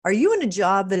Are you in a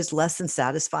job that is less than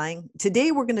satisfying?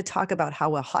 Today, we're going to talk about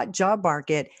how a hot job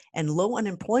market and low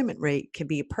unemployment rate can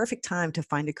be a perfect time to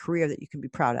find a career that you can be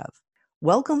proud of.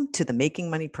 Welcome to the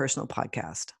Making Money Personal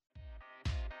podcast.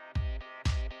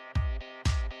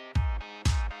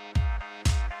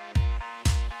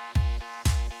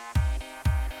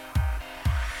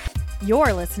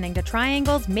 You're listening to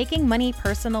Triangle's Making Money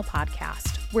Personal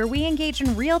podcast, where we engage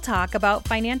in real talk about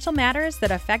financial matters that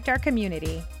affect our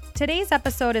community. Today's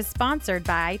episode is sponsored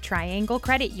by Triangle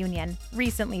Credit Union,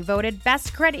 recently voted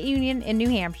Best Credit Union in New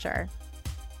Hampshire.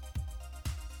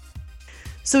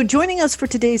 So joining us for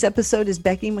today's episode is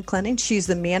Becky McLennan. She's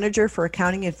the manager for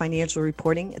accounting and financial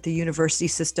reporting at the University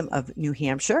System of New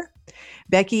Hampshire.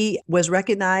 Becky was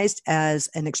recognized as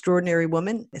an extraordinary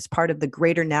woman as part of the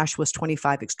Greater Nashwa's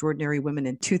 25 Extraordinary Women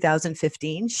in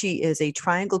 2015. She is a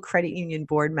Triangle Credit Union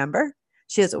board member.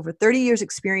 She has over 30 years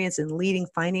experience in leading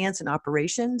finance and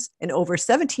operations and over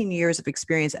 17 years of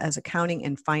experience as accounting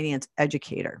and finance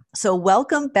educator. So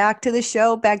welcome back to the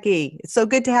show, Becky. It's so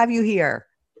good to have you here.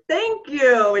 Thank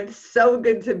you. It's so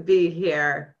good to be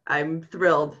here. I'm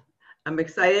thrilled. I'm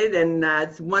excited, and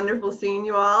it's wonderful seeing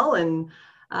you all, and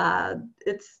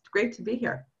it's great to be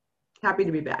here. Happy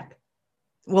to be back.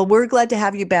 Well, we're glad to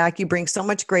have you back. You bring so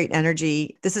much great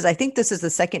energy. I think this is the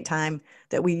second time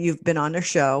that you've been on our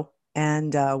show.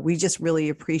 And we just really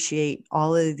appreciate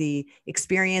all of the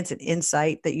experience and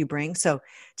insight that you bring. So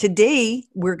today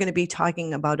we're going to be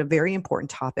talking about a very important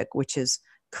topic, which is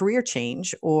career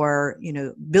change or,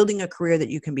 building a career that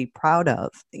you can be proud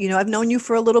of. I've known you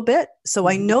for a little bit, so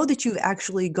I know that you've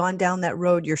actually gone down that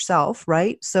road yourself,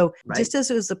 right? So just as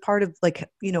it was a part of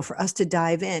for us to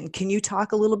dive in, can you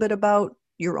talk a little bit about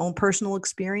your own personal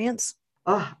experience?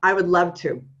 Oh, I would love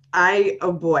to.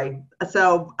 Oh boy.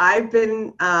 So I've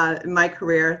been in my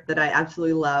career that I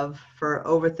absolutely love for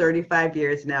over 35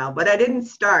 years now, but I didn't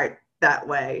start that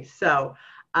way. So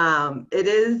it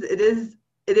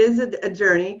is a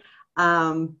journey,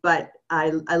 but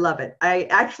I love it. I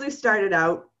actually started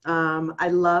out, I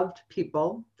loved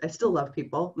people. I still love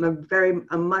people. I'm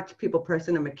a much people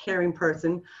person. I'm a caring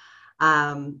person.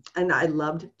 And I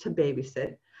loved to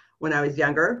babysit when I was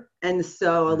younger. And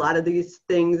so a lot of these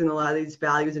things and a lot of these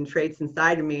values and traits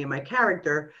inside of me and my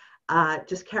character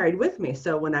just carried with me.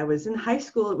 So when I was in high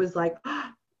school, it was like,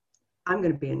 I'm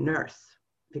going to be a nurse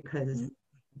because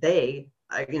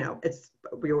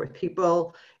you're with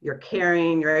people, you're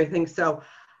caring, you're everything. So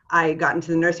I got into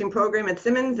the nursing program at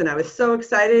Simmons and I was so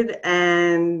excited,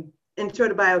 and intro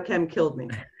to biochem killed me.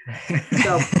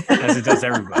 So as it does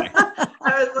everybody.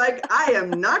 I was like, I am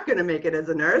not going to make it as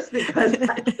a nurse because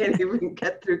I can't even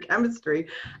get through chemistry.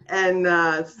 And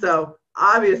so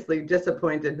obviously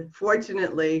disappointed.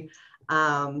 Fortunately,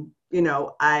 I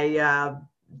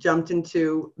jumped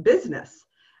into business.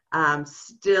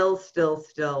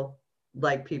 Still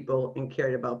like people and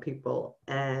cared about people.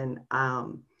 And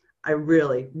I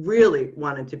really, really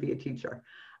wanted to be a teacher.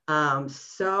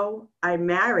 So I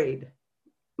married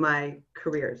my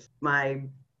careers, my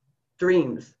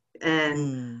dreams.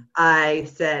 And I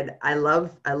said, I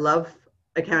love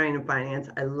accounting and finance.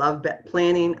 I love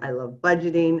planning. I love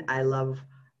budgeting. I love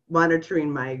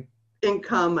monitoring my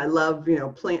income. I love,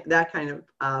 that kind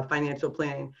of financial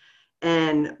planning.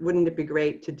 And wouldn't it be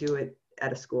great to do it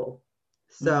at a school?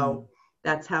 So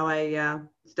that's how I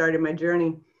started my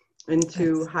journey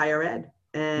into higher ed,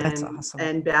 and that's awesome.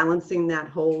 And balancing that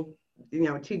whole,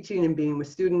 teaching and being with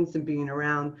students and being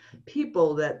around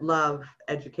people that love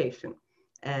education.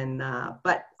 And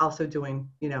but also doing,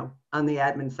 on the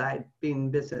admin side, being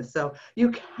in business. So you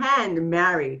can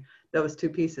marry those two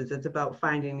pieces. It's about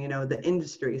finding, the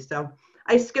industry. So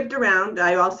I skipped around.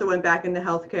 I also went back into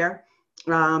healthcare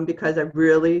because I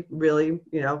really, really,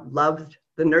 loved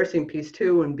the nursing piece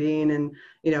too, and being in,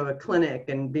 a clinic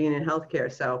and being in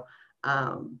healthcare. So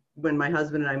when my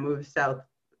husband and I moved south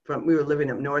we were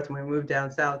living up north, and we moved down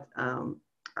south,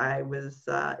 I was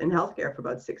in healthcare for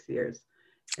about 6 years.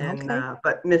 And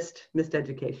but missed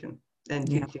education and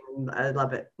teaching. I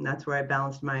love it, and that's where I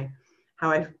balanced how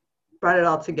I brought it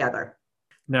all together.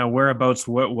 Now, whereabouts?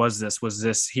 What was this? Was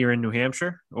this here in New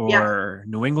Hampshire or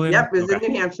New England? Yep, it was in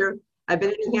New Hampshire. I've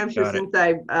been in New Hampshire since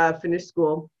I finished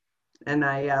school, and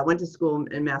I went to school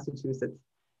in Massachusetts.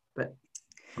 But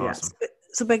awesome.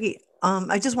 So Becky,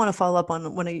 I just want to follow up on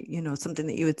something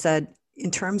that you had said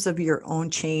in terms of your own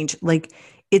change. Like,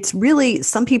 it's really,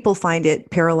 some people find it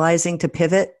paralyzing to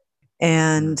pivot,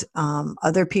 and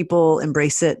other people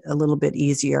embrace it a little bit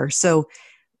easier. So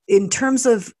in terms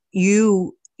of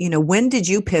you, when did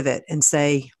you pivot and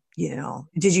say,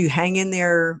 did you hang in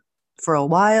there for a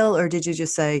while, or did you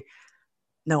just say,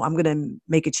 no, I'm going to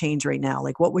make a change right now?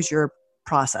 Like, what was your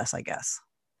process, I guess?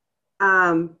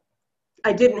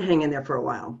 I didn't hang in there for a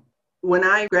while. When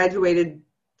I graduated,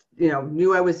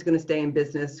 knew I was going to stay in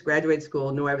business, graduated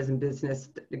school, knew I was in business,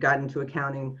 got into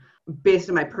accounting. Based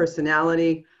on my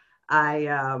personality,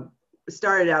 I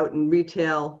started out in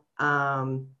retail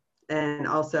and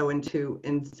also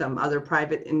in some other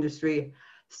private industry.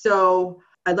 So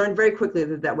I learned very quickly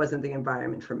that wasn't the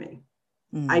environment for me.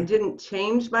 I didn't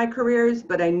change my careers,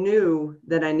 but I knew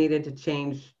that I needed to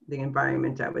change the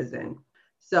environment I was in.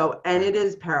 So, and it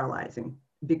is paralyzing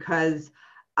because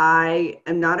I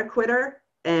am not a quitter,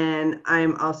 and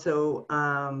I'm also,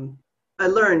 I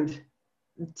learned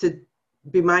to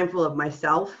be mindful of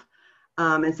myself.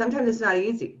 And sometimes it's not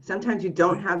easy. Sometimes you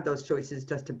don't have those choices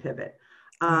just to pivot.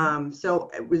 So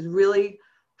it was really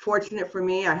fortunate for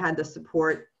me. I had the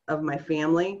support of my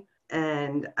family,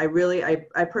 and I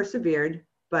persevered,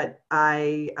 but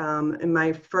in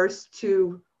my first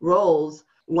two roles,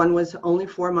 one was only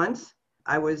 4 months.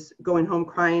 I was going home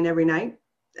crying every night.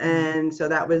 And so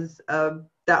that was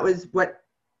what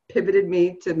pivoted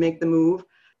me to make the move.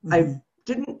 I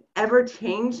didn't ever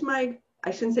change I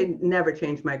shouldn't say never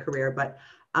changed my career, but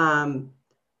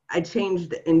I changed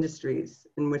the industries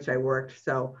in which I worked.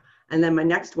 So, and then my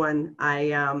next one,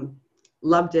 I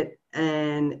loved it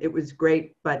and it was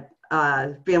great, but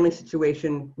family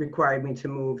situation required me to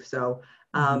move. So,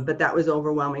 but that was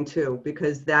overwhelming too,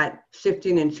 because that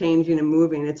shifting and changing and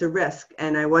moving, it's a risk.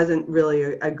 And I wasn't really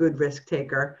a good risk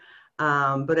taker,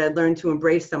 but I learned to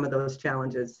embrace some of those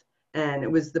challenges. And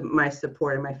it was my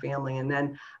support and my family. And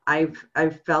then I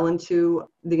fell into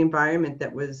the environment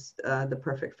that was the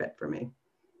perfect fit for me.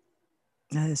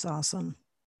 That is awesome.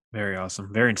 Very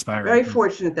awesome. Very inspiring. Very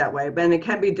fortunate that way. And it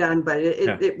can be done, but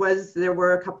there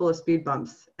were a couple of speed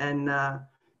bumps, and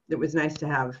it was nice to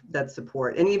have that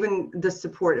support, and even the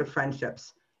support of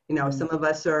friendships. Some of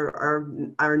us are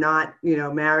not,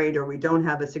 married, or we don't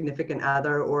have a significant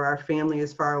other, or our family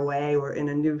is far away, or in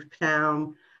a new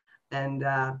town, and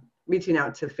reaching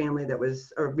out to family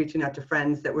or reaching out to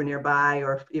friends that were nearby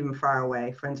or even far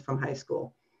away, friends from high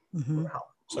school.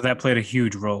 So that played a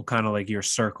huge role, kind of like your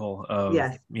circle of,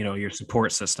 your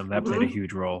support system. That played a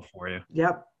huge role for you.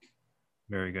 Yep.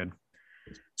 Very good.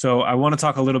 So I want to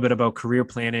talk a little bit about career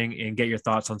planning and get your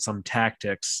thoughts on some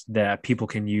tactics that people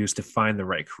can use to find the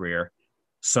right career.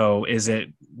 So is it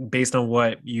based on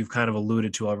what you've kind of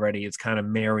alluded to already? It's kind of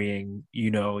marrying,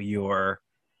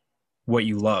 what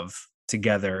you love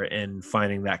together and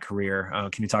finding that career.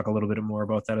 Can you talk a little bit more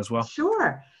about that as well?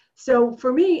 Sure. So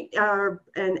for me,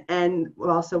 and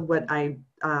also what I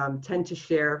tend to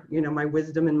share, my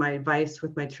wisdom and my advice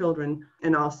with my children,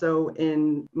 and also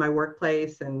in my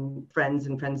workplace and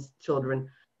friends' children.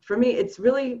 For me, it's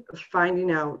really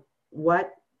finding out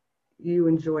what you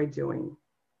enjoy doing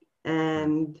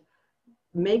and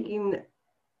making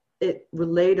it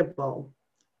relatable,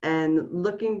 and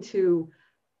looking to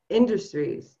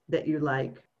industries that you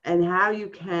like, and how you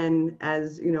can,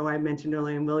 as I mentioned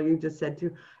earlier, and Will, you just said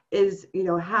too, is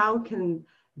how can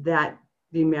that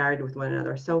be married with one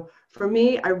another? So for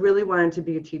me, I really wanted to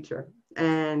be a teacher,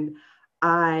 and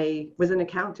I was an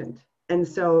accountant, and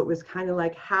so it was kind of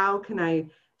like, how can I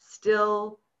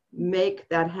still make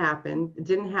that happen? It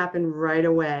didn't happen right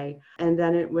away, and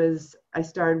then I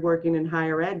started working in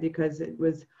higher ed, because it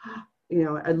was,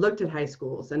 I looked at high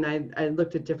schools, and I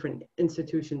looked at different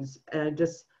institutions, and I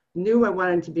just knew I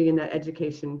wanted to be in that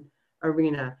education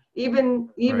arena. Even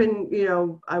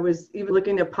I was even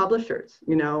looking at publishers,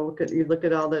 you look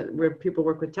at where people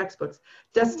work with textbooks,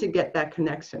 just to get that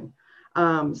connection.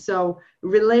 So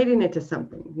relating it to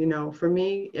something, for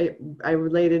me, I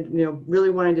related, really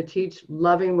wanting to teach,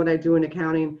 loving what I do in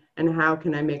accounting, and how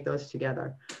can I make those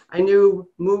together? I knew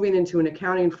moving into an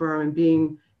accounting firm and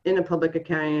being in a public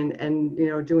accounting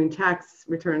and, doing tax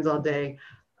returns all day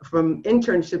from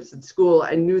internships at school,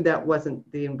 I knew that wasn't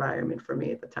the environment for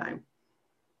me at the time.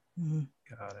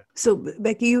 Got it. So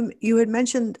Becky, you had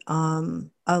mentioned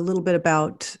a little bit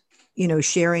about,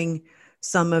 sharing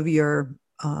some of your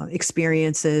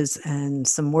experiences and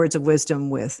some words of wisdom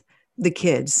with the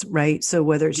kids, right? So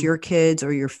whether it's your kids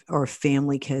or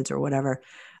family kids or whatever.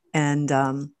 And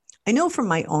I know from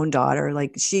my own daughter,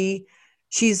 like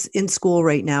she's in school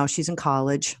right now, she's in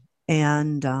college,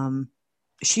 and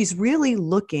she's really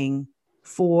looking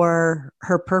for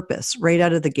her purpose right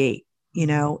out of the gate,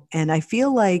 and I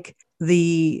feel like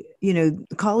the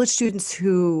college students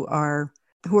who are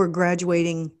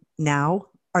graduating now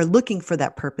are looking for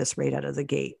that purpose right out of the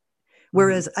gate.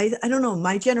 Whereas I don't know,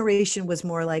 my generation was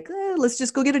more like, let's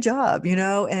just go get a job,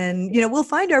 and, we'll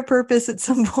find our purpose at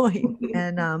some point.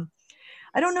 And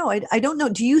I don't know. I don't know.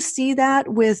 Do you see that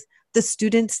with the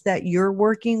students that you're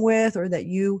working with or that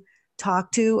you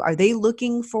talk to, are they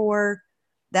looking for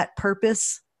that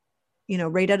purpose,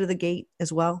 right out of the gate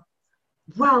as well?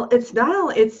 Well, it's not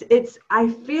only, I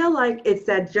feel like it's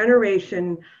that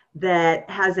generation that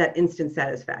has that instant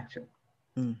satisfaction.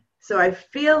 Mm. So I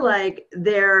feel like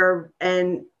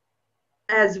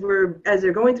as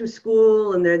they're going through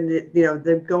school and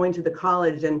they're going to the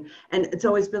college and it's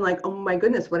always been like, oh my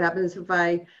goodness, what happens if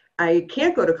I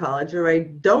can't go to college or I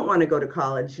don't want to go to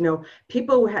college?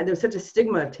 There's such a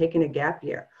stigma of taking a gap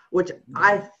year, which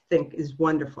I think is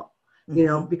wonderful,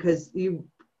 because you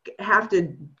have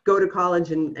to go to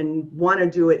college and want to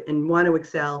do it and want to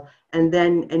excel and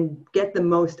get the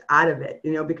most out of it,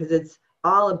 because it's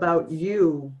all about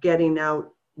you getting out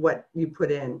what you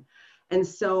put in. And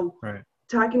so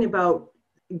talking about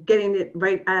getting it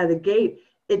right out of the gate,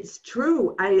 it's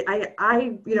true. They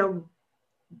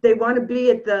want to be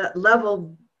at the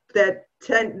level that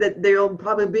they'll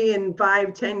probably be in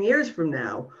 5-10 years from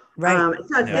now. Right. It's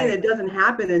not saying it doesn't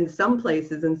happen in some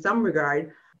places in some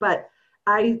regard, but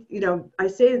I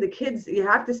say to the kids, you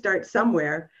have to start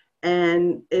somewhere,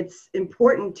 and it's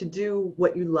important to do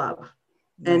what you love.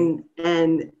 And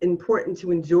important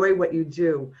to enjoy what you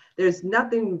do. There's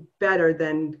nothing better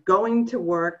than going to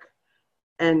work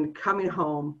and coming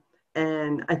home.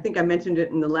 And I think I mentioned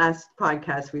it in the last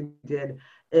podcast we did,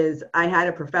 is I had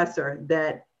a professor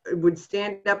that would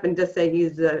stand up and just say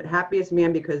he's the happiest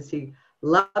man because he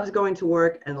loves going to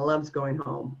work and loves going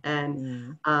home.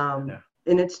 And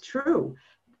it's true.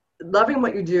 Loving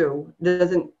what you do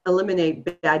doesn't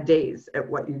eliminate bad days at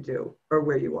what you do or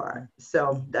where you are.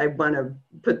 So I want to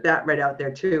put that right out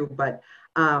there too. But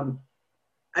I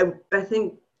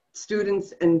think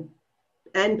students and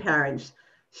parents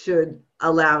should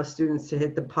allow students to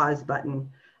hit the pause button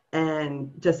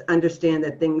and just understand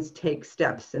that things take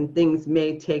steps and things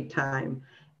may take time.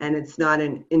 And it's not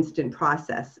an instant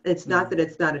process. It's not that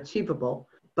it's not achievable,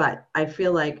 but I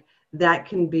feel like that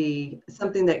can be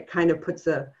something that kind of puts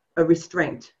a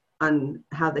restraint on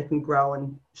how they can grow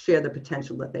and share the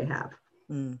potential that they have.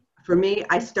 For me,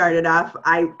 I started off,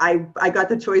 I got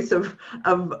the choice of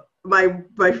my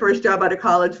first job out of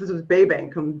college was with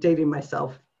Baybank. I'm dating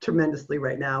myself tremendously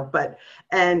right now,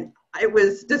 and it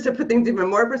was, just to put things even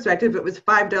more perspective, it was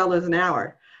 $5 an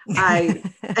hour. I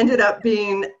ended up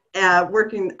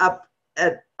working up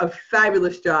at a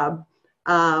fabulous job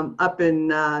up in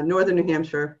northern New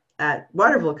Hampshire at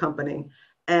Waterville Company.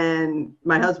 And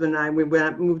my husband and I, we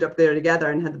moved up there together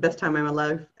and had the best time of my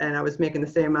life. And I was making the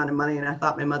same amount of money, and I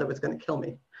thought my mother was going to kill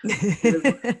me.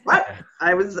 What?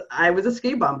 I was a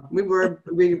ski bum.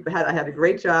 I had a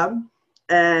great job,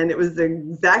 and it was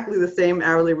exactly the same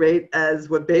hourly rate as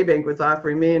what Baybank was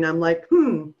offering me. And I'm like,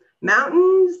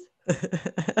 mountains,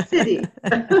 city.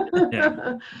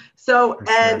 So,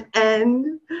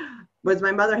 and was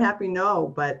my mother happy?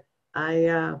 No, but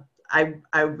I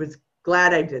was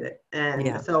glad I did it.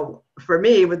 And so for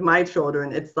me, with my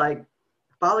children, it's like,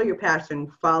 follow your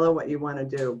passion, follow what you want to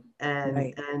do.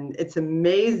 And it's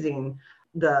amazing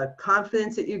the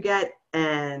confidence that you get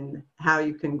and how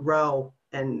you can grow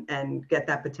and get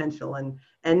that potential and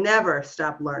never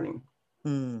stop learning.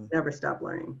 Never stop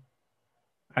learning.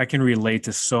 I can relate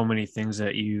to so many things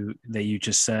that you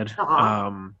just said.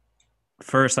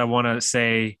 First, I want to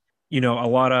say,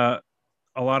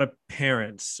 a lot of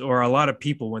parents or a lot of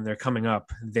people, when they're coming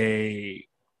up, they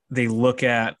look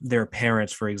at their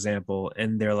parents, for example,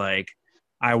 and they're like,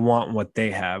 I want what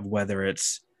they have, whether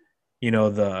it's,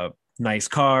 the nice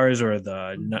cars or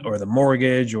the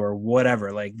mortgage or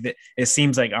whatever. Like it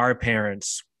seems like our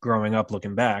parents growing up,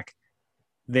 looking back,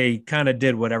 they kind of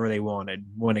did whatever they wanted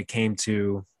when it came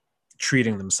to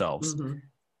treating themselves.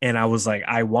 And I was like,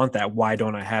 I want that. Why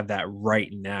don't I have that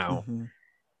right now?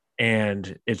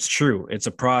 And it's true. It's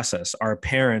a process. Our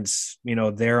parents,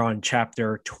 they're on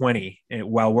chapter 20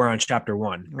 while we're on chapter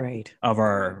 1 of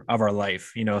our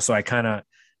life, so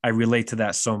I relate to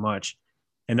that so much.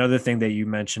 Another thing that you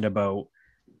mentioned about,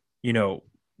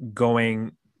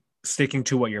 sticking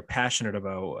to what you're passionate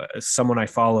about. Someone I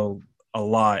follow a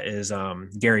lot is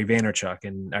Gary Vaynerchuk.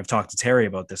 And I've talked to Terry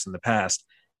about this in the past.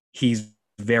 He's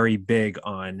very big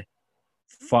on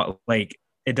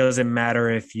it doesn't matter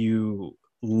if you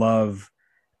love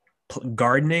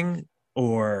gardening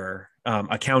or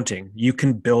accounting, you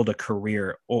can build a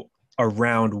career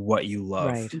around what you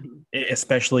love,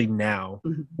 especially now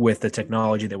with the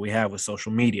technology that we have with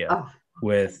social media,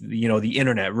 with the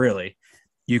internet. Really,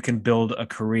 you can build a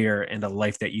career and a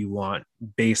life that you want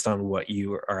based on what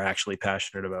you are actually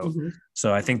passionate about.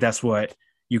 So I think that's what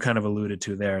you kind of alluded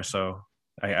to there. So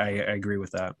I agree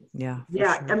with that. Yeah.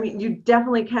 Yeah, sure. I mean, you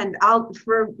definitely can.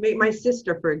 My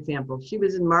sister, for example, she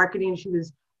was in marketing. She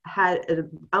had an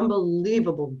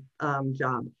unbelievable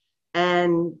job,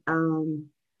 and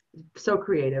so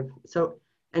creative.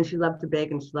 And she loved to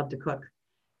bake and she loved to cook.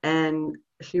 And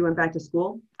she went back to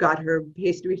school, got her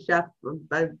pastry chef,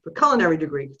 a culinary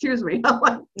degree. Excuse me,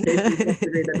 pastry chef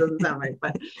degree. That doesn't sound right,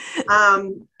 but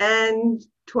and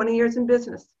 20 years in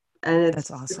business, and it's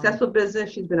That's awesome. successful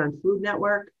business. She's been on Food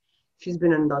Network. She's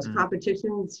been in those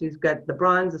competitions. She's got the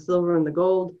bronze, the silver, and the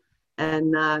gold,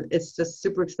 and it's just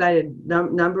super excited.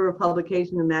 Number of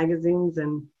publications and magazines,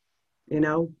 and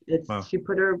it's Wow.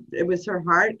 it was her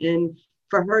heart, and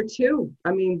for her too.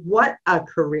 I mean, what a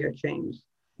career change.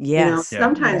 Yes.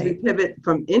 Sometimes we pivot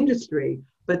from industry,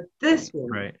 but this one,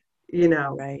 Right.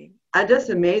 Right. Just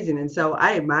amazing. And so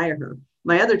I admire her.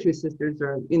 My other two sisters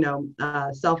are,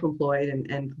 self-employed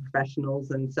and professionals.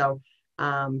 And so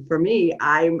for me,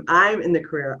 I'm in the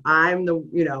career. I'm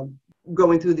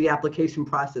going through the application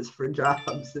process for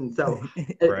jobs. And so,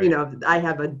 Right. I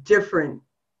have a different,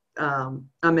 I'm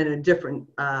in a different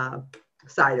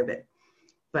side of it.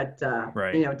 But,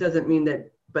 Right. it doesn't mean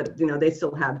that, but, they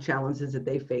still have challenges that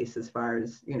they face as far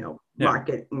as,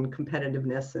 market and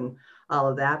competitiveness and all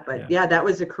of that. But that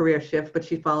was a career shift, but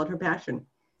she followed her passion.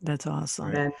 That's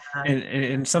awesome. Right.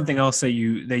 And something else that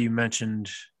you mentioned,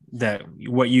 that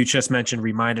what you just mentioned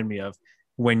reminded me of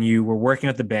when you were working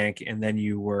at the bank, and then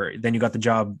you got the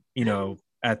job,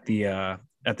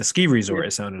 at the ski resort.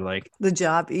 It sounded like the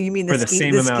job. You mean for the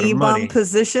same amount of money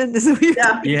position?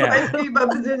 Yeah. My ski bum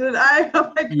position.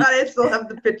 Oh my God, I still have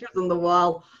the pictures on the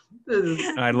wall.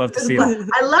 I'd love to see it.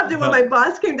 I loved it when my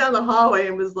boss came down the hallway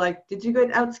and was like, "Did you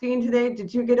get out skiing today?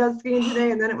 Did you get out skiing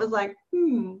today?" And then it was like,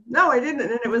 "No, I didn't."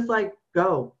 And then it was like,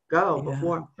 "Go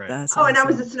before." Right. And I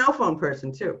was a snow phone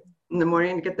person too. In the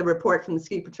morning to get the report from the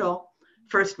ski patrol.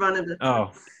 First run of the.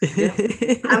 Oh.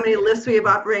 How many lifts we have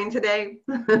operating today?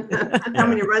 How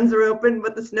many runs are open?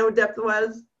 What the snow depth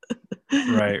was?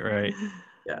 Right.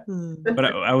 Yeah. But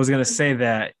I was gonna say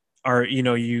that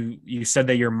you said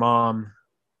that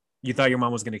you thought your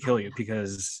mom was gonna kill you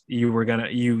because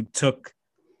you took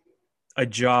a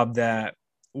job that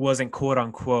wasn't quote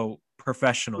unquote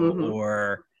professional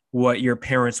or what your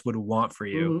parents would want for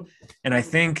you. And I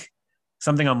think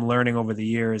something I'm learning over the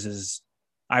years is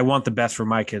I want the best for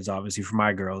my kids, obviously for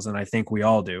my girls. And I think we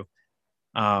all do.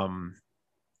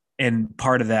 And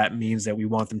part of that means that we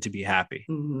want them to be happy.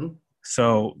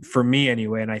 So for me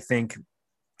anyway, and I think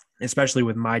especially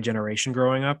with my generation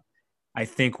growing up, I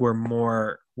think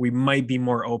we might be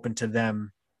more open to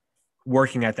them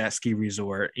working at that ski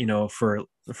resort, for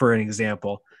an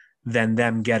example, than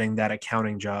them getting that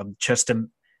accounting job just to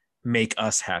make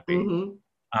us happy.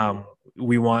 A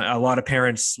lot of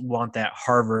parents want that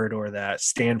Harvard or that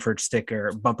Stanford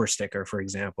bumper sticker, for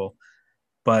example,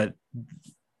 but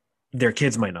their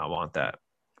kids might not want that,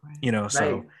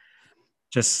 so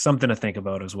just something to think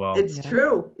about as well. It's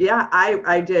true. Yeah,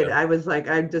 I did. I was like,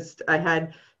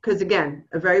 because again,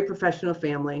 a very professional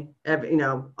family,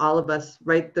 all of us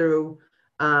right through.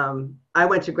 I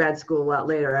went to grad school a lot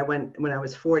later. I went when I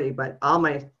was 40, but all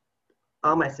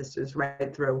my sisters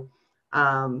right through.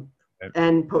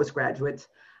 And postgraduates.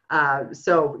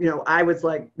 So, I was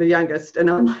like the youngest,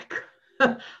 and I'm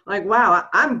like, wow,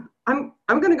 I'm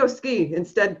going to go ski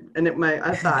instead. And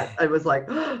I thought I was like,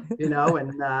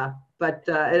 but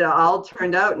it all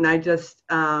turned out. And I just,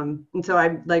 and so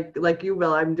I like you,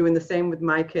 Will, I'm doing the same with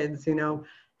my kids,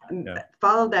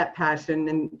 follow that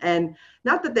passion and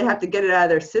not that they have to get it out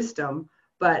of their system,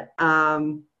 but,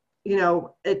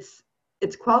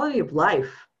 it's quality of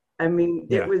life. I mean,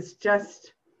 it was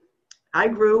just, I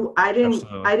grew. I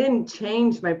didn't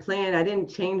change my plan. I didn't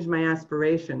change my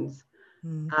aspirations.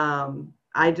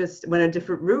 I just went a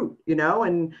different route,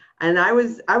 and I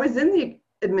was in the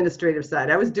administrative side.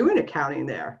 I was doing accounting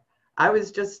there. I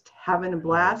was just having a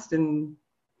blast, and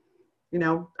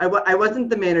I wasn't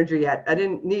the manager yet. I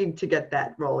didn't need to get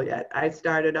that role yet. I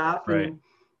started off, and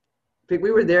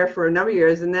we were there for a number of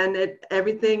years, and then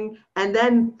everything, and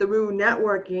then through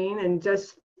networking and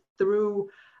just through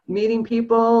meeting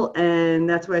people, and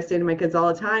that's what I say to my kids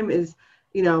all the time is,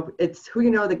 it's who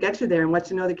that gets you there and what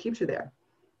that keeps you there.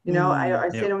 I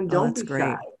say to them, don't be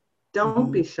shy.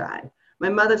 Don't be shy. My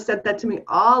mother said that to me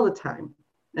all the time,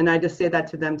 and I just say that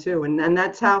to them too. And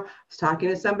that's how I was talking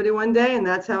to somebody one day, and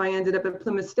that's how I ended up at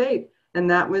Plymouth State. And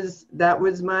that was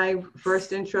my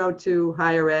first intro to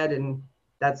higher ed, and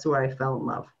that's where I fell in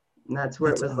love. And that's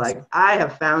where it was awesome. Like, I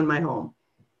have found my home.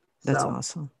 That's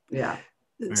awesome. Yeah.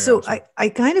 So awesome. I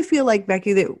kind of feel like,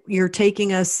 Becky, that you're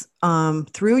taking us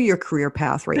through your career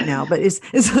path right now, but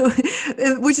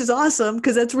which is awesome,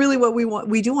 because that's really what we want.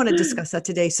 We do want to discuss that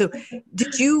today. So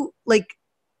did you, like,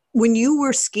 when you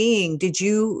were skiing, did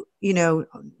you,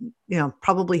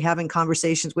 probably having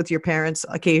conversations with your parents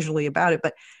occasionally about it,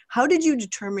 but how did you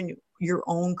determine your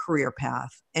own career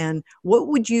path, and what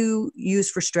would you use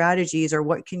for strategies, or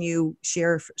what can you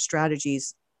share for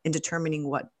strategies in determining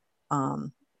what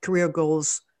career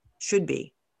goals should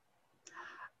be?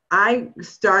 I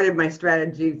started my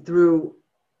strategy through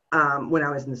when I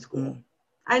was in school.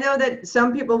 I know that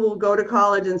some people will go to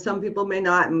college and some people may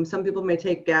not, and some people may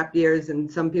take gap years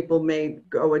and some people may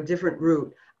go a different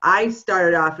route. I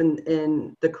started off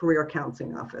in the career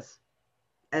counseling office,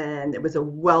 and it was a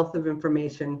wealth of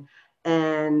information.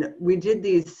 And we did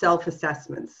these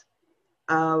self-assessments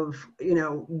of,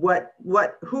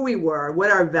 who we were,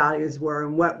 what our values were,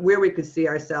 and where we could see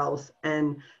ourselves.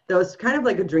 And those kind of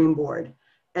like a dream board,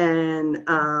 and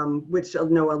which I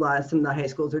know some of the high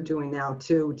schools are doing now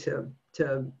too,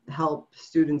 to help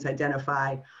students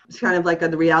identify. It's kind of like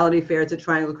the reality fairs that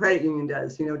Triangle Credit Union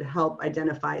does, to help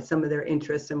identify some of their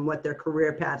interests and what their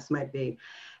career paths might be.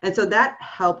 And so that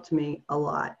helped me a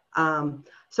lot.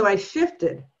 So I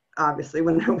shifted, obviously,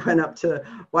 when I went up to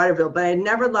Waterville, but I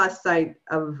never lost sight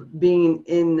of being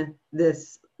in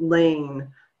this lane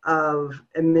of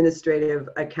administrative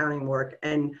accounting work,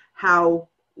 and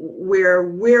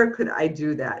where could I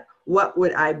do that? What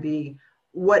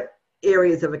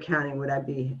areas of accounting would I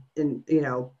be in,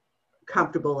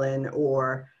 comfortable in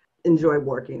or enjoy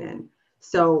working in?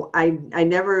 So I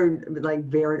never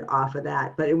veered off of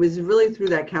that, but it was really through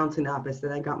that counseling office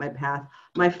that I got my path.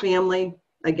 My family,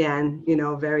 again,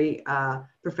 very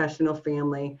professional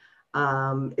family.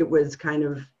 It was kind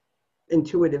of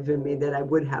intuitive in me that I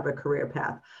would have a career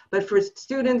path. But for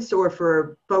students or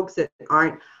for folks that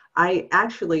aren't, I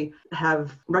actually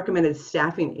have recommended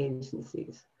staffing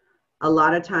agencies. A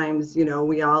lot of times,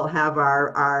 we all have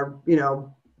our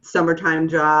summertime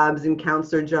jobs and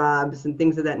counselor jobs and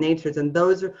things of that nature. And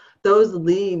those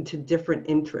lead to different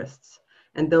interests,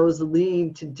 and those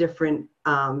lead to different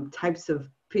types of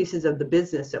pieces of the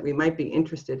business that we might be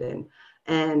interested in.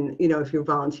 And, if you're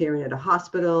volunteering at a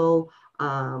hospital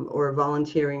or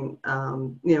volunteering,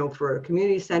 for a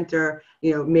community center,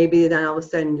 maybe then all of a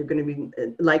sudden you're going to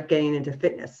be getting into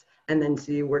fitness. And then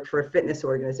so you work for a fitness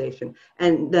organization.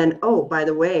 And then, oh, by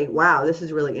the way, wow, this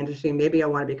is really interesting. Maybe I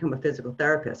want to become a physical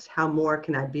therapist. How more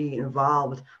can I be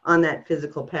involved on that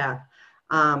physical path?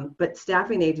 But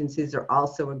staffing agencies are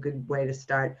also a good way to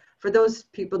start. For those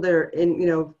people that are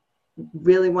in,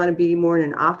 really want to be more in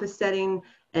an office setting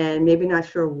and maybe not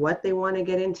sure what they want to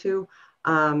get into,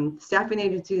 staffing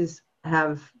agencies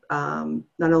have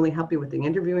not only help you with the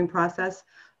interviewing process,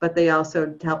 but they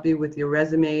also help you with your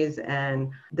resumes,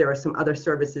 and there are some other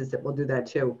services that will do that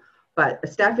too. But a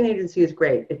staffing agency is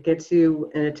great. It gets you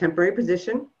in a temporary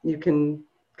position. You can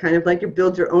kind of you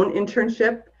build your own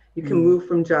internship. You can move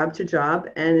from job to job,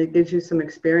 and it gives you some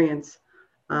experience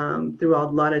through a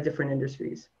lot of different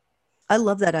industries. I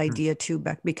love that idea too,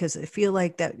 Beck, because I feel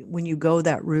like that when you go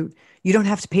that route, you don't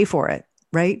have to pay for it,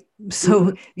 right?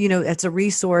 So, it's a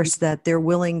resource that they're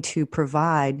willing to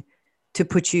provide to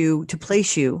place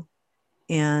you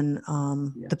in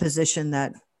the position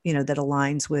that, that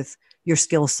aligns with your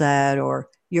skill set or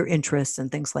your interests and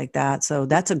things like that. So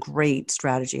that's a great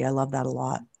strategy. I love that a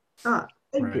lot. Oh,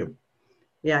 thank you.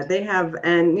 Yeah, they have,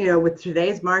 and, with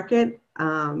today's market, there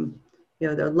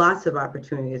are lots of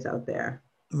opportunities out there.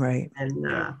 Right. And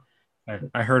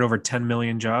I heard over 10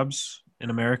 million jobs in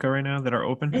America right now that are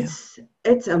open.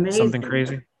 It's amazing. Something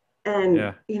crazy.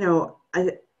 And,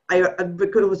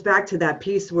 it goes back to that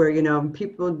piece where,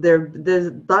 people, there's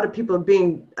a lot of people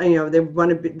being,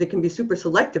 they can be super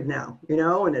selective now,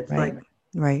 and it's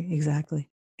Right, exactly.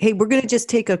 Hey, we're going to just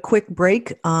take a quick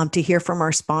break to hear from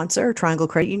our sponsor, Triangle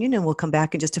Credit Union, and we'll come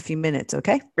back in just a few minutes,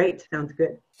 okay? Great, sounds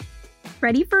good.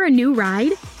 Ready for a new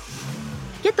ride?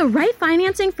 Get the right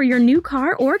financing for your new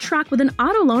car or truck with an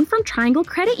auto loan from Triangle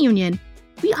Credit Union.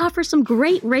 We offer some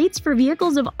great rates for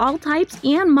vehicles of all types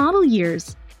and model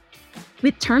years.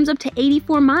 With terms up to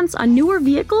 84 months on newer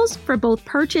vehicles for both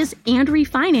purchase and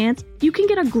refinance, you can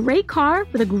get a great car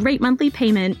with a great monthly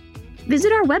payment.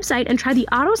 Visit our website and try the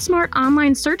AutoSmart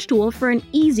online search tool for an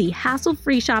easy,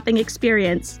 hassle-free shopping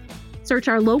experience. Search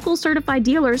our local certified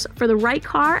dealers for the right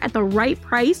car at the right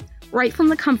price, right from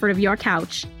the comfort of your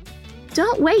couch.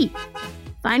 Don't wait.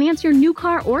 Finance your new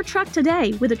car or truck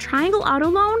today with a Triangle Auto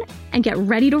Loan and get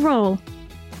ready to roll.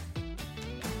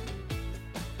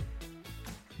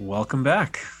 Welcome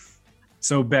back.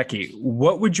 So Becky,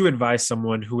 what would you advise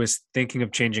someone who is thinking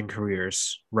of changing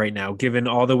careers right now, given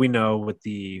all that we know with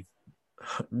the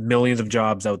millions of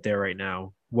jobs out there right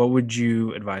now? What would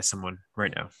you advise someone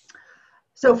right now?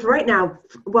 So for right now,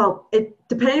 well, it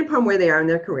depending upon where they are in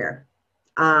their career,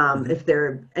 if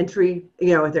they're if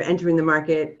they're entering the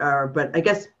market, but I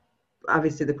guess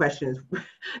obviously the question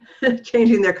is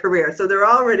changing their career. So they're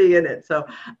already in it. So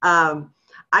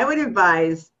I would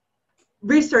advise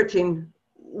researching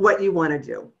what you want to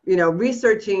do,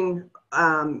 researching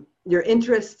your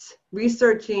interests,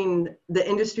 researching the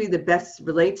industry that best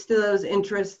relates to those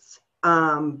interests,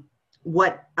 an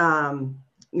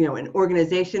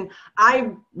organization.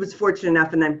 I was fortunate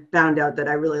enough, and I found out that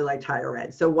I really liked higher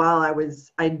ed. So while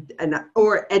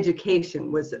or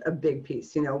education was a big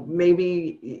piece,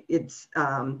 maybe it's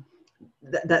the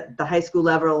high school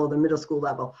level or the middle school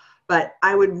level, but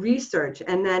I would research.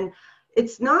 And then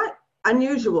it's not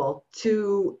unusual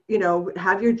to,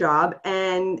 have your job.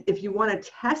 And if you want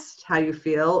to test how you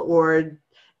feel, or if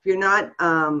you're not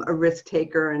a risk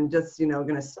taker and just,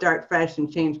 going to start fresh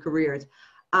and change careers,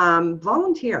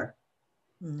 volunteer.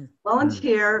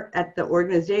 Volunteer at the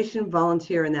organization,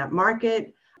 volunteer in that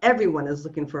market. Everyone is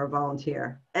looking for a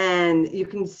volunteer. And you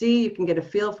can get a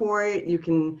feel for it. You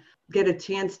can get a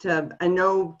chance I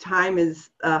know time is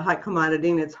a hot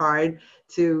commodity and it's hard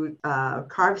to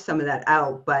carve some of that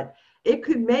out, but it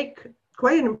could make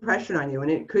quite an impression on you.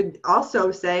 And it could also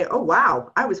say, oh,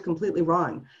 wow, I was completely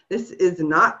wrong. This is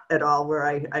not at all where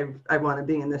I want to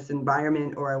be in this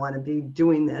environment, or I want to be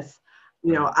doing this.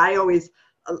 I always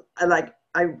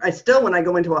I still, when I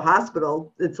go into a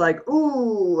hospital, it's like,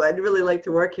 ooh, I'd really like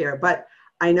to work here. But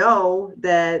I know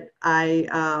that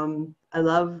I'm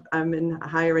in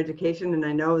higher education, and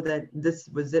I know that this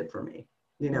was it for me.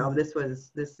 This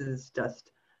is just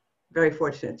very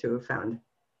fortunate to have found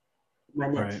my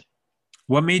niche.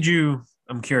 Right.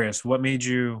 I'm curious, what made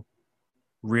you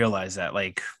realize that?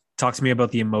 Like, talk to me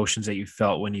about the emotions that you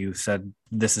felt when you said,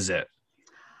 this is it.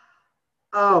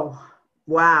 Oh,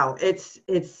 wow. It's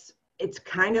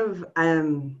kind of,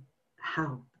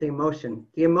 how the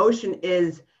emotion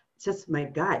is just my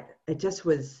gut. It just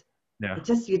was,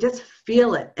 you just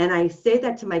feel it. And I say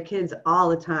that to my kids all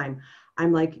the time.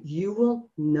 I'm like, you will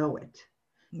know it.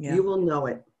 Yeah. You will know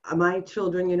it. My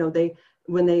children,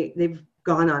 when they've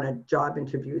gone on a job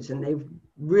interviews and they've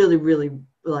really, really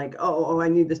like, oh, I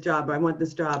need this job. I want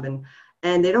this job.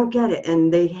 And they don't get it.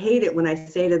 And they hate it when I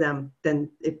say to them,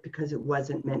 because it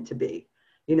wasn't meant to be,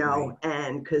 right.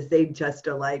 And because they just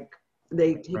are like,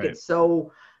 they take it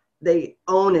so, they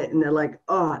own it, and they're like,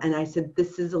 oh, and I said,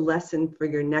 this is a lesson for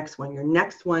your next one. Your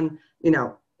next one,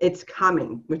 it's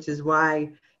coming, which is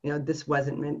why, this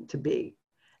wasn't meant to be.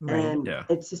 Right. And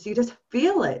it's just, you just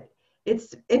feel it.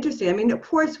 It's interesting. I mean, of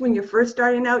course, when you're first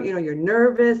starting out, you're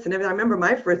nervous and everything. I remember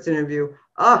my first interview.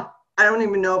 I don't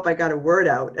even know if I got a word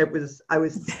out. I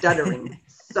was stuttering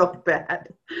so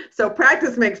bad. So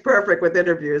practice makes perfect with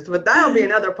interviews, but that'll be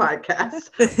another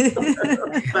podcast.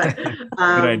 But,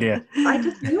 good idea. I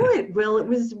just knew it. Well, it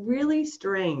was really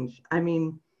strange. I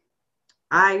mean,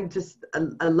 I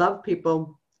love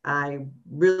people. I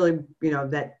really,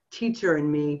 that teacher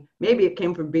in me, maybe it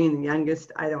came from being the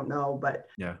youngest, I don't know, but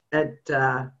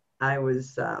I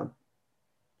was,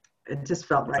 it just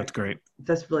felt right. That's great. It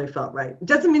just really felt right. It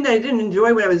doesn't mean that I didn't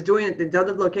enjoy what I was doing at the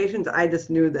other locations. I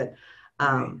just knew that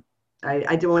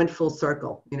I went full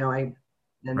circle, I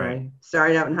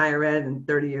started out in higher ed, and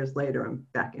 30 years later, I'm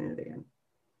back in it again.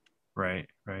 Right,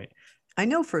 right. I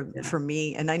know for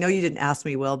me, and I know you didn't ask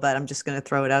me, Will, but I'm just going to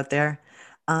throw it out there.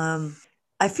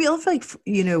 I feel like,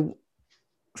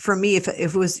 for me,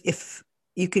 if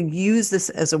you could use this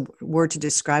as a word to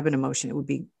describe an emotion, it would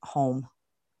be home,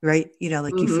 right?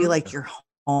 Like you feel like you're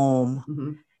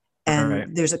home,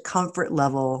 and there's a comfort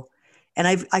level. And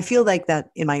I feel like that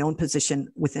in my own position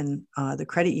within the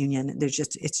credit union,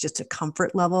 it's just a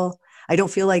comfort level. I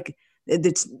don't feel like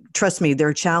trust me, there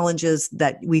are challenges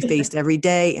that we faced every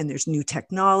day, and there's new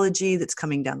technology that's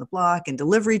coming down the block and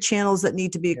delivery channels that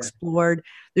need to be explored.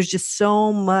 There's just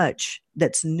so much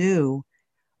that's new,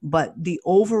 but the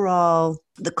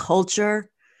culture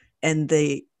and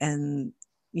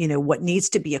what needs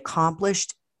to be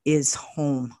accomplished is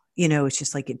home. It's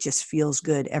just like, it just feels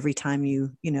good every time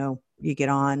you get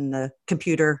on the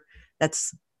computer.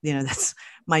 That's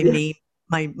my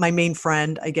main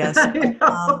friend, I guess.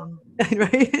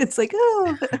 Right? It's like,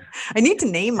 oh, I need to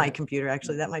name my computer.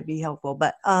 Actually, that might be helpful.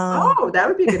 But that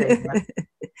would be good.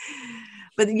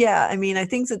 But yeah, I mean, I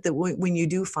think that when you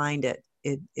do find it,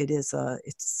 it's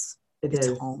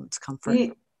home, it's comfort.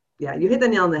 You hit the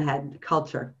nail on the head.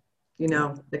 Culture,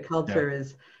 the culture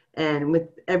is And with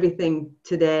everything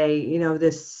today, you know,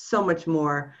 there's so much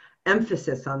more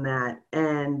emphasis on that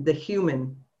and the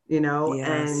human, you know,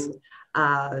 Yes.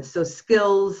 and so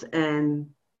skills and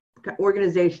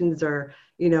organizations are,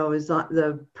 you know, is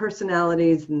the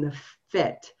personalities and the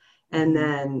fit. And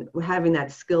then having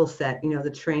that skill set, you know, the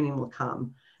training will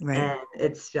come. Right. And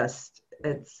it's just,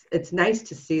 it's nice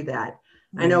to see that.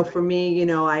 Right. I know for me, you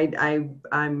know,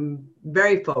 I'm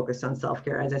very focused on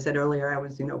self-care. As I said earlier, I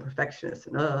was, you know, perfectionist,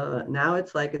 and now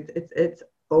it's like it's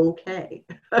okay.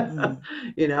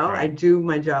 You know, Right. I do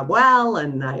my job well,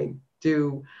 and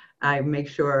I make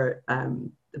sure,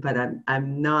 but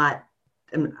I'm not,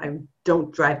 I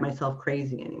don't drive myself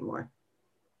crazy anymore.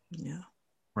 Yeah.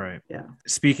 Right. Yeah.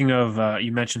 Speaking of,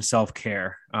 you mentioned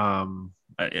self-care.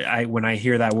 I when I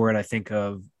hear that word, I think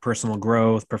of personal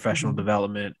growth, professional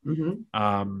development.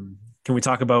 Can we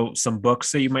talk about some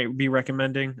books that you might be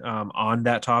recommending on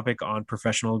that topic, on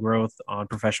professional growth, on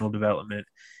professional development,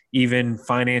 even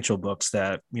financial books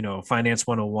that, you know, Finance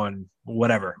 101,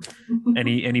 whatever,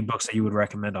 any books that you would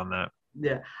recommend on that?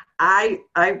 Yeah, I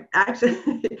actually,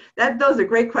 those are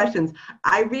great questions.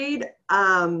 I read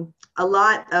a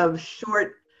lot of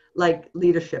short, like,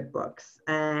 leadership books,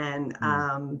 and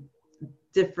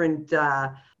different,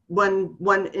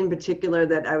 one in particular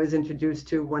that I was introduced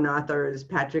to, one author is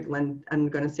Patrick I'm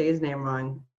going to say his name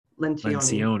wrong,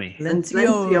 Lencioni.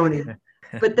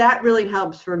 But that really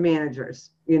helps for managers.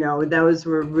 You know, those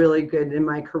were really good in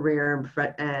my career.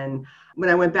 And when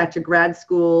I went back to grad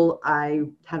school, I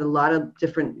had a lot of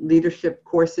different leadership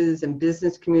courses and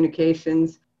business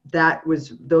communications.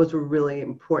 Those were really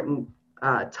important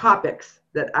topics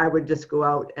that I would just go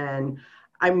out, and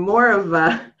I'm more of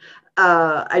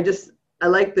I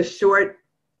like the short,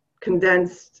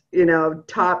 condensed, you know,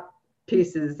 top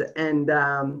pieces. And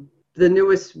the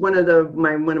newest, one of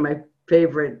my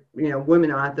favorite, you know,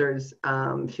 women authors,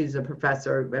 she's a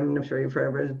professor, I'm sure you've heard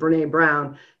of her, is Brene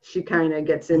Brown. She kind of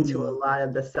gets into a lot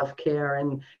of the self-care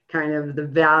and kind of the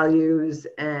values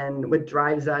and what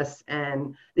drives us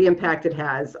and the impact it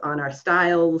has on our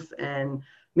styles and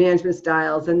management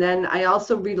styles. And then I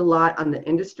also read a lot on the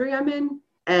industry I'm in.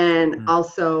 And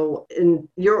also in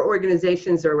your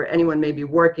organizations or where anyone may be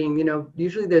working, you know,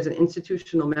 usually there's an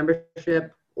institutional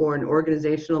membership or an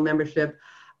organizational membership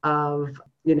of,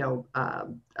 you know,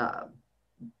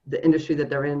 the industry that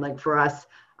they're in. Like for us,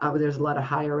 there's a lot of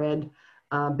higher ed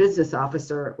business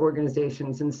officer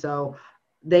organizations. And so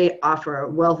they offer a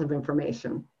wealth of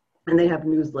information, and they have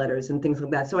newsletters and things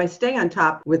like that. So I stay on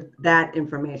top with that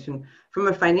information. From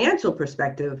a financial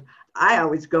perspective, I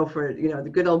always go for, you know, the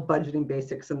good old budgeting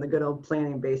basics and the good old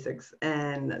planning basics.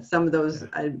 And some of those,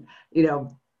 you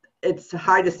know, it's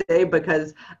hard to say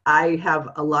because I have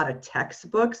a lot of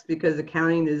textbooks, because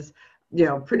accounting is, you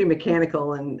know, pretty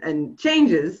mechanical and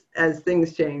changes as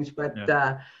things change. But,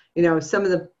 you know, some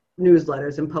of the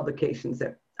newsletters and publications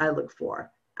that I look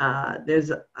for.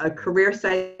 There's a career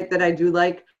site that I do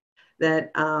like,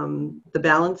 that The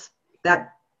Balance,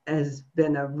 that has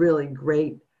been a really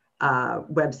great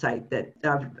website that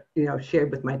I've, you know, shared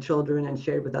with my children and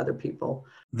shared with other people.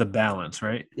 The Balance,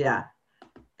 right? Yeah.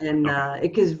 And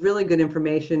it gives really good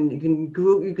information.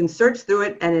 You can search through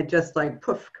it, and it just like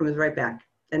poof comes right back.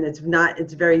 And it's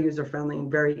very user friendly and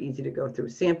very easy to go through.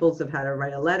 Samples of how to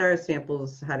write a letter,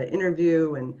 samples how to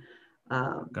interview, and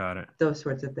got it. Those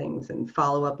sorts of things, and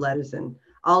follow up letters, and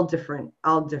all different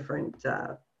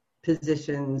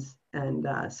positions. And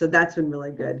so that's been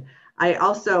really good. I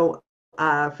also,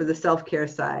 for the self-care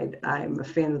side, I'm a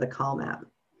fan of the Calm app.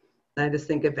 I just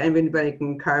think if anybody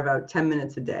can carve out 10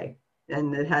 minutes a day,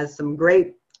 and it has some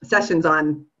great sessions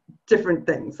on different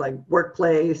things like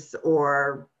workplace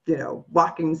or, you know,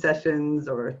 walking sessions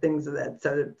or things of that.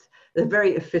 So it's a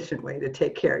very efficient way to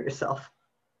take care of yourself.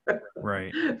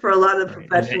 Right. For a lot of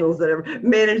professionals that are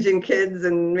managing kids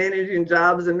and managing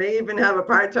jobs, and may even have a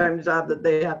part-time job that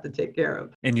they have to take care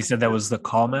of. And you said that was the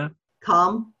Calm app?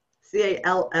 Calm,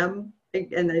 CALM,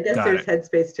 and I guess there's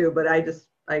Headspace too, but I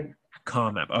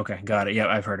Calm app. Okay, got it. Yeah,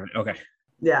 I've heard of it. Okay.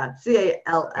 Yeah,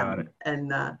 CALM. Got it.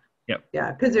 And yep.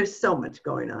 Yeah, because there's so much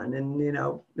going on, and, you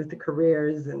know, with the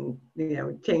careers and, you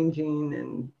know, changing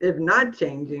and if not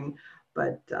changing,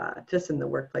 but just in the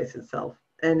workplace itself.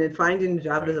 And then finding a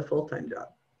job is a full-time job.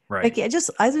 Right. Becky, I just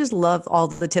love all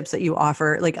the tips that you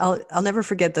offer. Like I'll never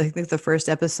forget I think the first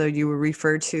episode you were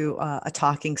referred to a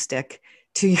talking stick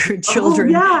to your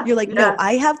children. Oh, yeah. You're like, no,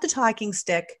 I have the talking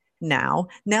stick now.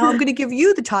 Now I'm going to give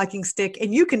you the talking stick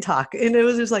and you can talk. And it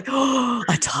was just like, oh,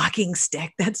 a talking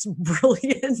stick. That's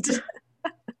brilliant.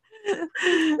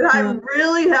 That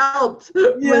really helped.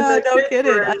 Yeah, no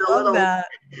kidding. I love that.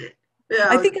 Yeah.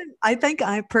 I think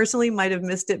I personally might have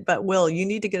missed it, but Will, you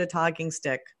need to get a talking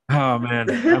stick. Oh man,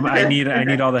 I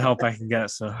need all the help I can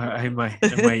get. So I might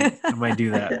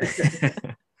do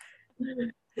that.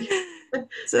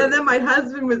 So, And then my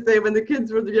husband would say, when the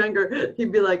kids were younger,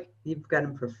 he'd be like, "You've got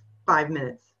him for 5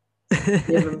 minutes.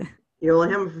 You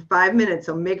only have him for 5 minutes,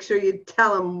 so make sure you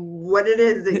tell him what it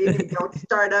is that you don't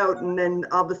start out, and then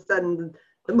all of a sudden,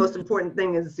 the most important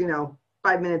thing is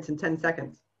 5 minutes and 10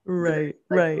 seconds." right.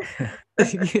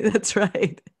 That's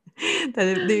right.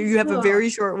 You have a very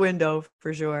short window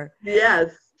for sure.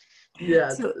 Yes.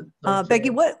 So, Becky,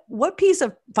 what piece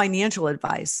of financial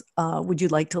advice would you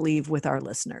like to leave with our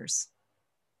listeners?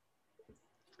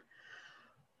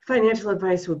 Financial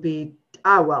advice would be,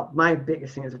 well, my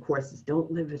biggest thing is, of course, is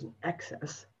don't live in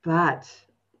excess. But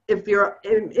if you're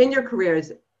in your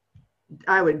careers,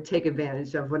 I would take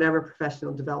advantage of whatever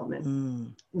professional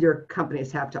development your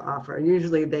companies have to offer.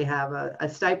 Usually they have a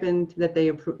stipend that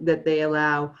they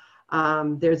allow.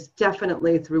 There's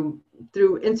definitely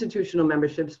through institutional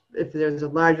memberships, if there's a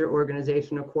larger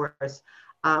organization, of course,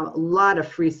 a lot of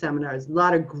free seminars, a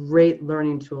lot of great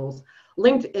learning tools.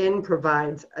 LinkedIn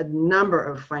provides a number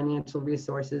of financial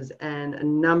resources and a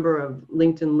number of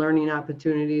LinkedIn learning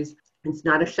opportunities. It's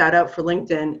not a shout out for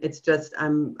LinkedIn. It's just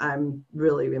I'm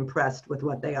really impressed with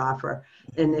what they offer.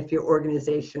 And if your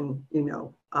organization,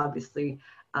 obviously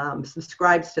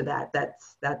subscribes to that,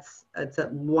 that's a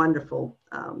wonderful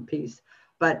piece.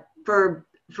 But for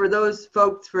those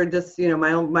folks, for just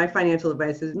my financial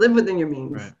advice is live within your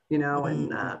means, right.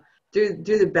 And do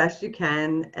the best you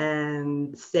can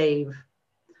and save.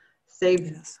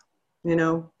 Yes.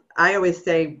 I always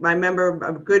say, I remember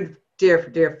a good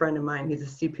dear friend of mine, he's a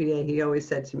CPA, he always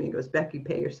said to me, he goes, "Becky,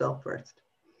 pay yourself first."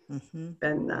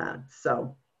 And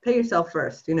so pay yourself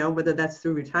first, whether that's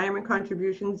through retirement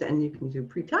contributions, and you can do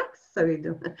pre-tax, so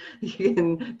you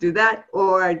can do that,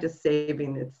 or just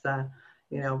saving. It's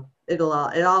it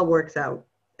all works out,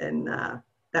 and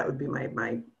that would be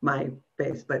my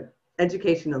base. But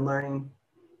education and learning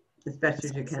as best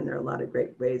as you can. There are a lot of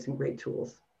great ways and great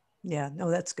tools. Yeah, no,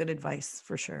 that's good advice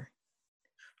for sure.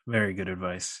 Very good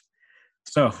advice.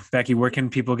 So, Becky, where can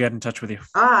people get in touch with you?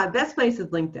 Best place is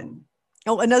LinkedIn.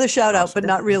 Oh, another shout out, but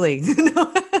not really.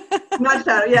 Not shout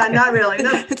out. Yeah, not really.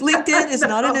 No. LinkedIn is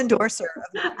not an endorser.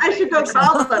 I should go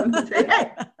call them and say,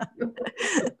 hey.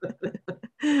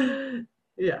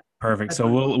 Yeah. Perfect. So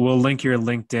we'll link your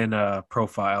LinkedIn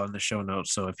profile in the show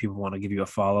notes. So if people want to give you a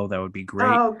follow, that would be great.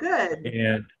 Oh, good.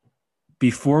 And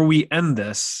before we end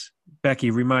this,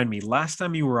 Becky, remind me, last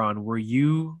time you were on,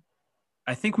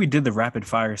 I think we did the rapid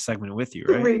fire segment with you,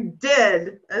 right? We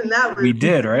did. And that was. We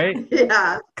did, right?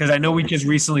 Yeah. Because I know we just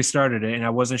recently started it, and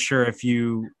I wasn't sure if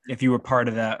you were part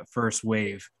of that first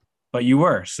wave, but you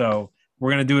were. So we're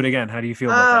going to do it again. How do you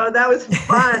feel about that? That was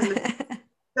fun.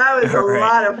 That was a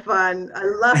lot of fun. I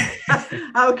love.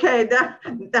 Okay, now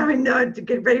I know to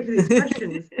get ready for these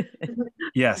questions.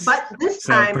 Yes. But this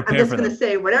time, I'm just going to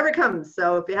say whatever comes.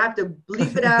 So if you have to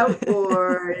bleep it out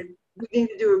or we need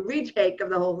to do a retake of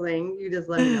the whole thing, you just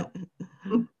let me know.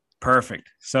 Perfect.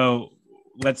 So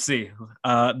let's see.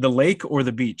 The lake or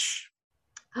the beach?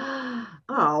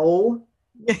 Oh,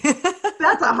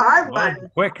 that's a hard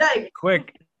one.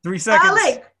 Quick. 3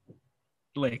 seconds.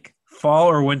 Lake. Fall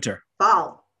or winter?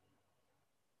 Fall.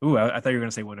 Ooh, I thought you were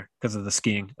going to say winter because of the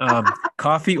skiing.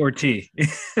 Coffee or tea?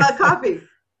 Coffee.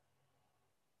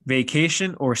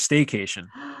 Vacation or staycation?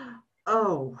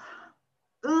 Oh.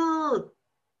 Ooh.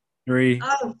 3,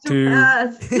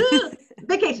 2.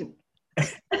 Vacation.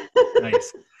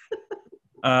 Nice.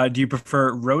 Do you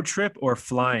prefer road trip or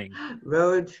flying?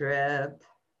 Road trip.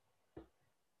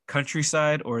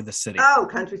 Countryside or the city? Oh,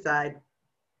 countryside.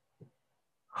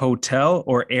 Hotel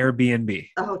or Airbnb?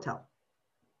 A hotel.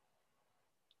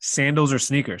 Sandals or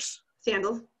sneakers?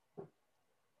 Sandals.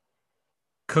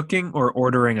 Cooking or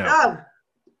ordering out? Oh,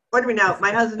 ordering out.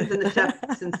 My husband's been the chef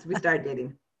since we started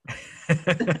dating.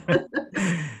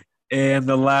 And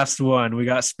the last one, we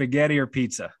got spaghetti or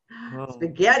pizza?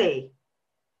 Spaghetti.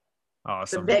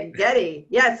 Awesome. Spaghetti.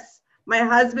 Yes. My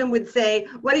husband would say,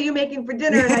 "What are you making for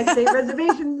dinner?" And I'd say,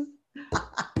 "Reservations."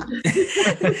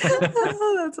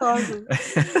 Oh, that's awesome.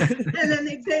 And then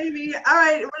they'd say to me, "All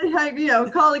right,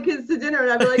 call the kids to dinner."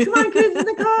 And I'd be like, "Come on, kids, in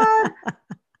the car."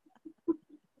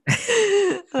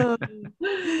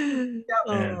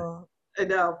 I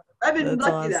know. I've been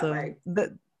lucky that way.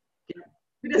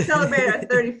 We just celebrated our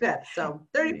 35th, so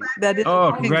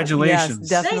 35.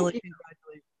 Congratulations! Yes, definitely.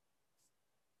 Congratulations.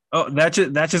 Oh,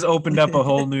 that just opened up a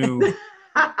whole new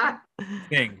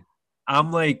thing. I'm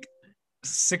like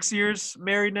 6 years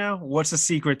married now. What's the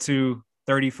secret to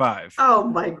 35? Oh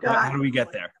my God! How do we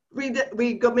get there?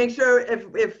 we go make sure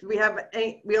if we have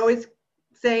we always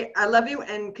say I love you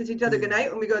and kiss each other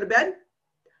goodnight when we go to bed.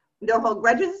 Don't hold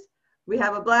grudges. We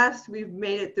have a blast. We've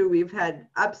made it through. We've had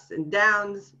ups and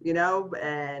downs,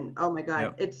 and oh my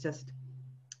God, It's just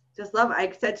love.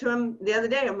 I said to him the other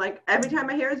day, I'm like, every time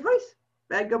I hear his voice,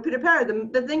 I go pitter patter. The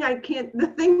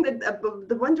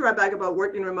one drawback about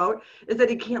working remote is that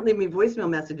he can't leave me voicemail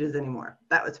messages anymore.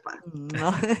 That was fun.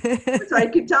 So I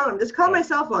keep telling him, just call my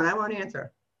cell phone. I won't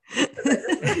answer.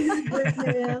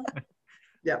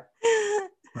 Yeah.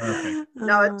 Perfect.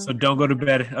 No, so don't go to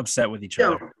bed upset with each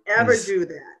other. Don't ever do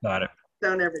that. Got it.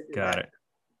 Don't ever do that. Got it.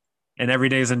 And every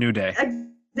day is a new day.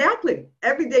 Exactly.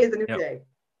 Every day is a new day.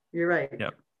 You're right.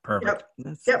 Yep. Perfect.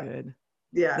 That's good.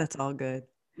 Yeah. That's all good.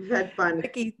 We've had fun.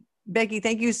 Becky,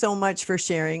 thank you so much for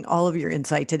sharing all of your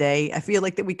insight today. I feel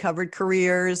like that we covered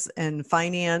careers and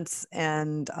finance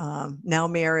and now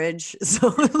marriage.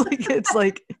 So it's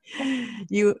like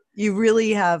you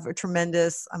really have a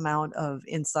tremendous amount of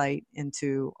insight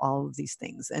into all of these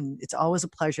things. And it's always a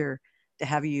pleasure to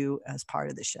have you as part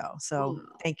of the show. So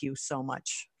thank you so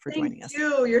much for joining us. Thank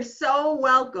you. You're so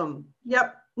welcome.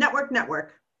 Yep. Network.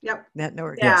 Yep.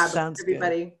 Network. Yeah. Sounds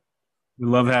everybody. Good. We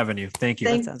love having you. Thank you.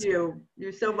 Thank you.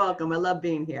 You're so welcome. I love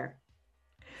being here.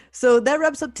 So that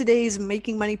wraps up today's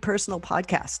Making Money Personal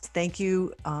podcast. Thank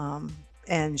you.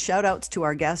 And shout outs to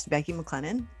our guest, Becky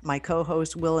McLennan, my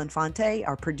co-host, Will Infante,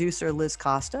 our producer, Liz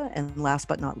Costa, and last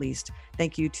but not least,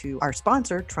 thank you to our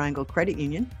sponsor, Triangle Credit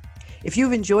Union. If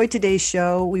you've enjoyed today's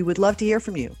show, we would love to hear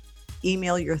from you.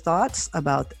 Email your thoughts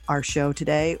about our show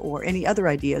today or any other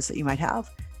ideas that you might have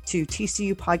to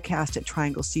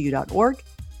tcupodcast@trianglecu.org.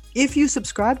 If you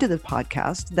subscribe to the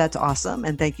podcast, that's awesome.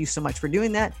 And thank you so much for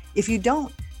doing that. If you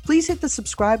don't, please hit the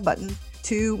subscribe button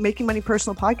to Making Money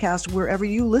Personal Podcast wherever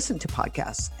you listen to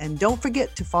podcasts. And don't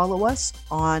forget to follow us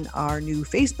on our new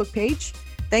Facebook page.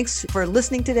 Thanks for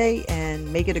listening today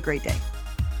and make it a great day.